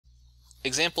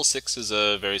Example 6 is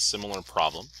a very similar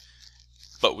problem,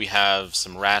 but we have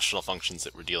some rational functions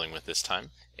that we're dealing with this time,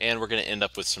 and we're going to end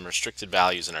up with some restricted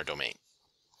values in our domain.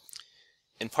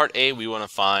 In part A, we want to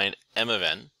find m of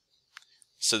n,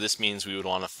 so this means we would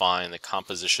want to find the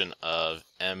composition of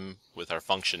m with our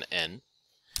function n,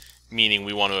 meaning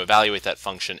we want to evaluate that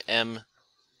function m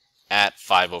at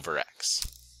 5 over x.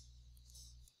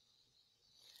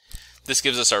 This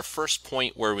gives us our first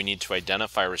point where we need to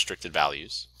identify restricted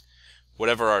values.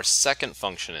 Whatever our second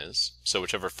function is, so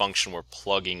whichever function we're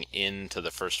plugging into the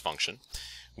first function,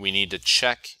 we need to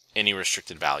check any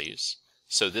restricted values.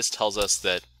 So this tells us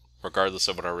that regardless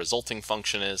of what our resulting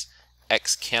function is,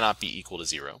 x cannot be equal to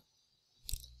 0.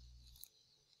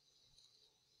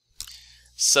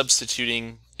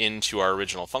 Substituting into our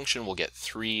original function, we'll get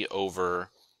 3 over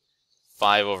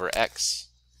 5 over x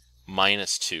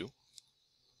minus 2.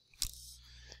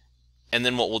 And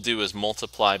then what we'll do is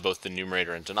multiply both the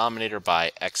numerator and denominator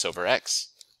by x over x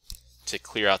to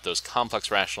clear out those complex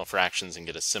rational fractions and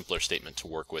get a simpler statement to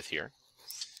work with here.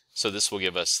 So this will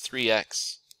give us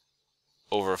 3x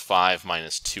over 5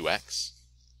 minus 2x.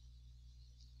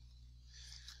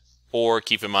 Or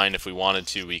keep in mind, if we wanted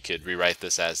to, we could rewrite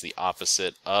this as the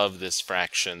opposite of this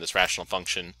fraction, this rational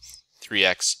function,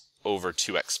 3x over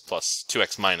 2x plus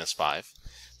 2x minus 5,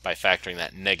 by factoring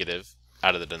that negative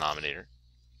out of the denominator.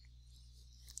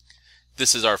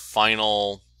 This is our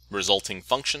final resulting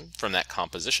function from that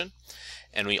composition,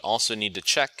 and we also need to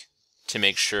check to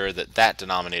make sure that that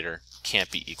denominator can't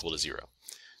be equal to 0.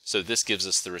 So this gives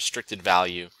us the restricted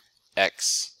value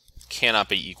x cannot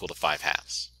be equal to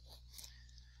 5/2.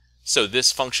 So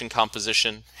this function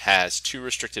composition has two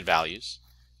restricted values.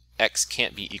 X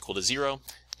can't be equal to 0,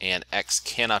 and x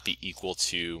cannot be equal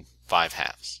to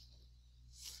 5/2.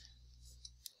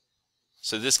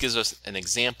 So this gives us an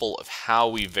example of how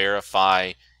we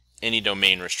verify any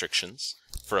domain restrictions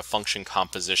for a function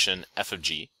composition f of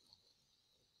g.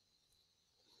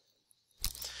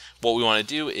 What we want to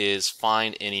do is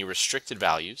find any restricted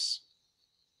values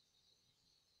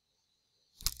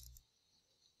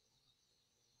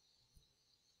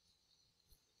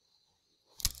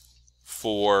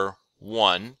for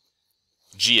 1,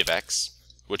 g of x,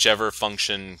 whichever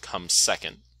function comes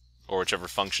second, or whichever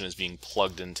function is being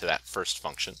plugged into that first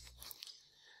function,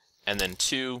 and then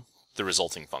 2, the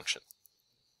resulting function.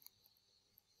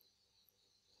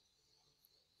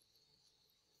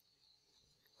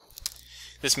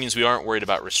 This means we aren't worried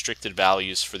about restricted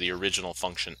values for the original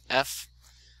function f,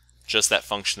 just that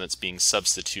function that's being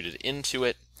substituted into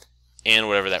it, and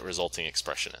whatever that resulting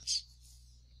expression is.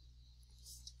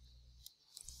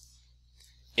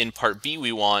 In part B,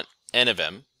 we want n of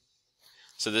m.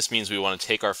 So this means we want to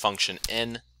take our function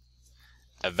n,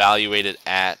 evaluate it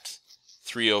at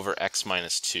 3 over x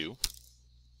minus 2,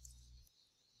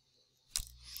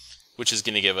 which is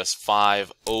going to give us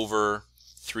 5 over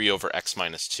 3 over x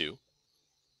minus 2.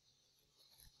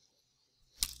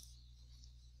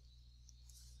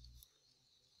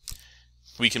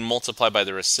 We can multiply by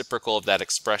the reciprocal of that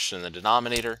expression in the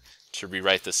denominator to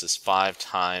rewrite this as 5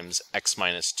 times x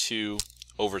minus 2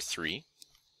 over 3,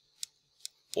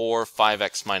 or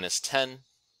 5x minus 10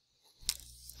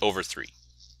 over 3.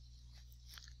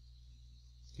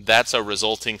 That's our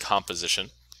resulting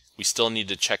composition. We still need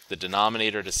to check the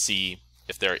denominator to see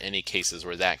if there are any cases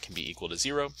where that can be equal to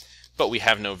 0, but we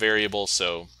have no variable,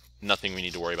 so nothing we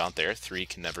need to worry about there. 3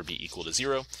 can never be equal to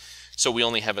 0. So we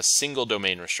only have a single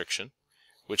domain restriction,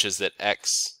 which is that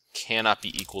x cannot be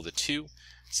equal to 2,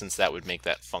 since that would make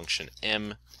that function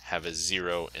m have a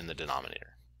 0 in the denominator.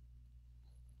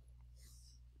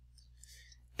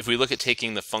 If we look at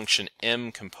taking the function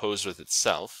m composed with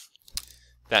itself,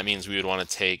 that means we would want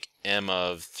to take m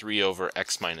of 3 over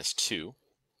x minus 2.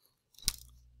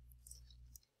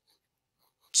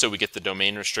 So we get the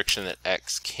domain restriction that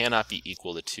x cannot be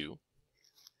equal to 2.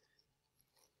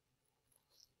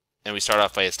 And we start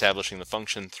off by establishing the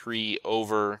function 3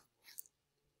 over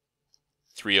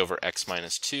x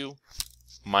minus 2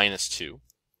 minus 2,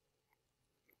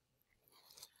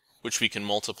 which we can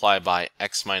multiply by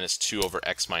x minus 2 over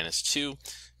x minus 2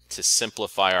 to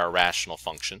simplify our rational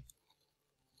function.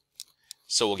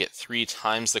 So we'll get 3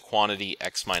 times the quantity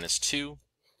x minus 2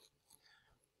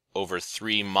 over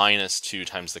 3 minus 2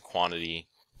 times the quantity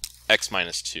x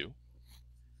minus 2.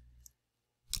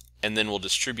 And then we'll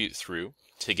distribute through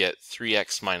to get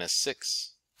 3x minus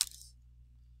 6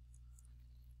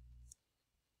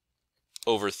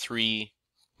 over 3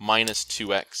 minus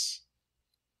 2x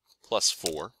plus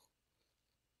 4,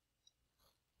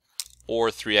 or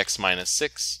 3x minus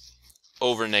 6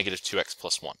 over negative 2x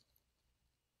plus 1,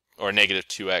 or negative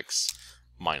 2x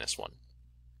minus 1.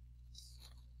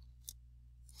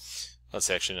 let's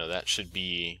actually no, that should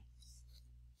be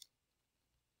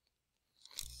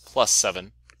plus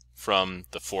 7 from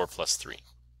the 4 plus 3.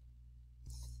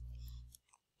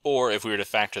 Or if we were to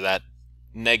factor that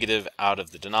negative out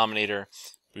of the denominator,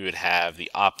 we would have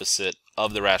the opposite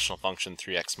of the rational function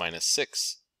 3x minus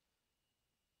 6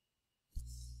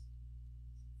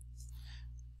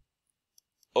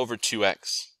 over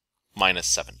 2x minus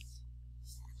 7.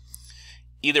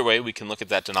 Either way, we can look at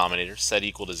that denominator, set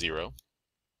equal to 0,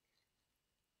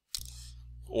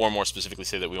 or more specifically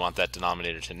say that we want that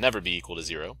denominator to never be equal to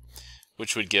 0,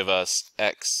 which would give us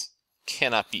x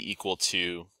cannot be equal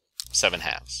to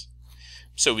 7/2.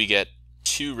 So we get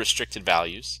two restricted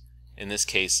values. In this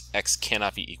case, x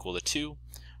cannot be equal to 2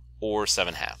 or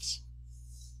 7/2.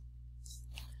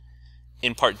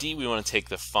 In part D, we want to take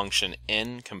the function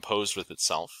n composed with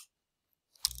itself.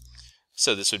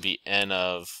 So this would be n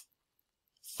of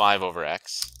 5 over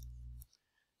x,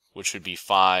 which would be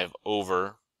 5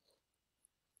 over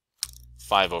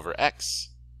x.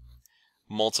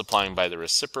 Multiplying by the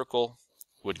reciprocal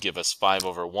would give us 5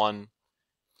 over 1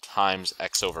 times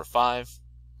x over 5,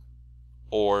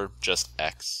 or just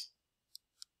x.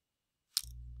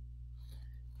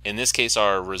 In this case,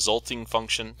 our resulting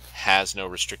function has no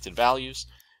restricted values,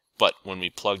 but when we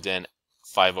plugged in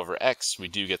 5 over x, we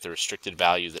do get the restricted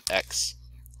value that x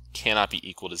cannot be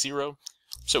equal to 0,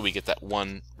 so we get that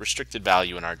one restricted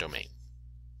value in our domain.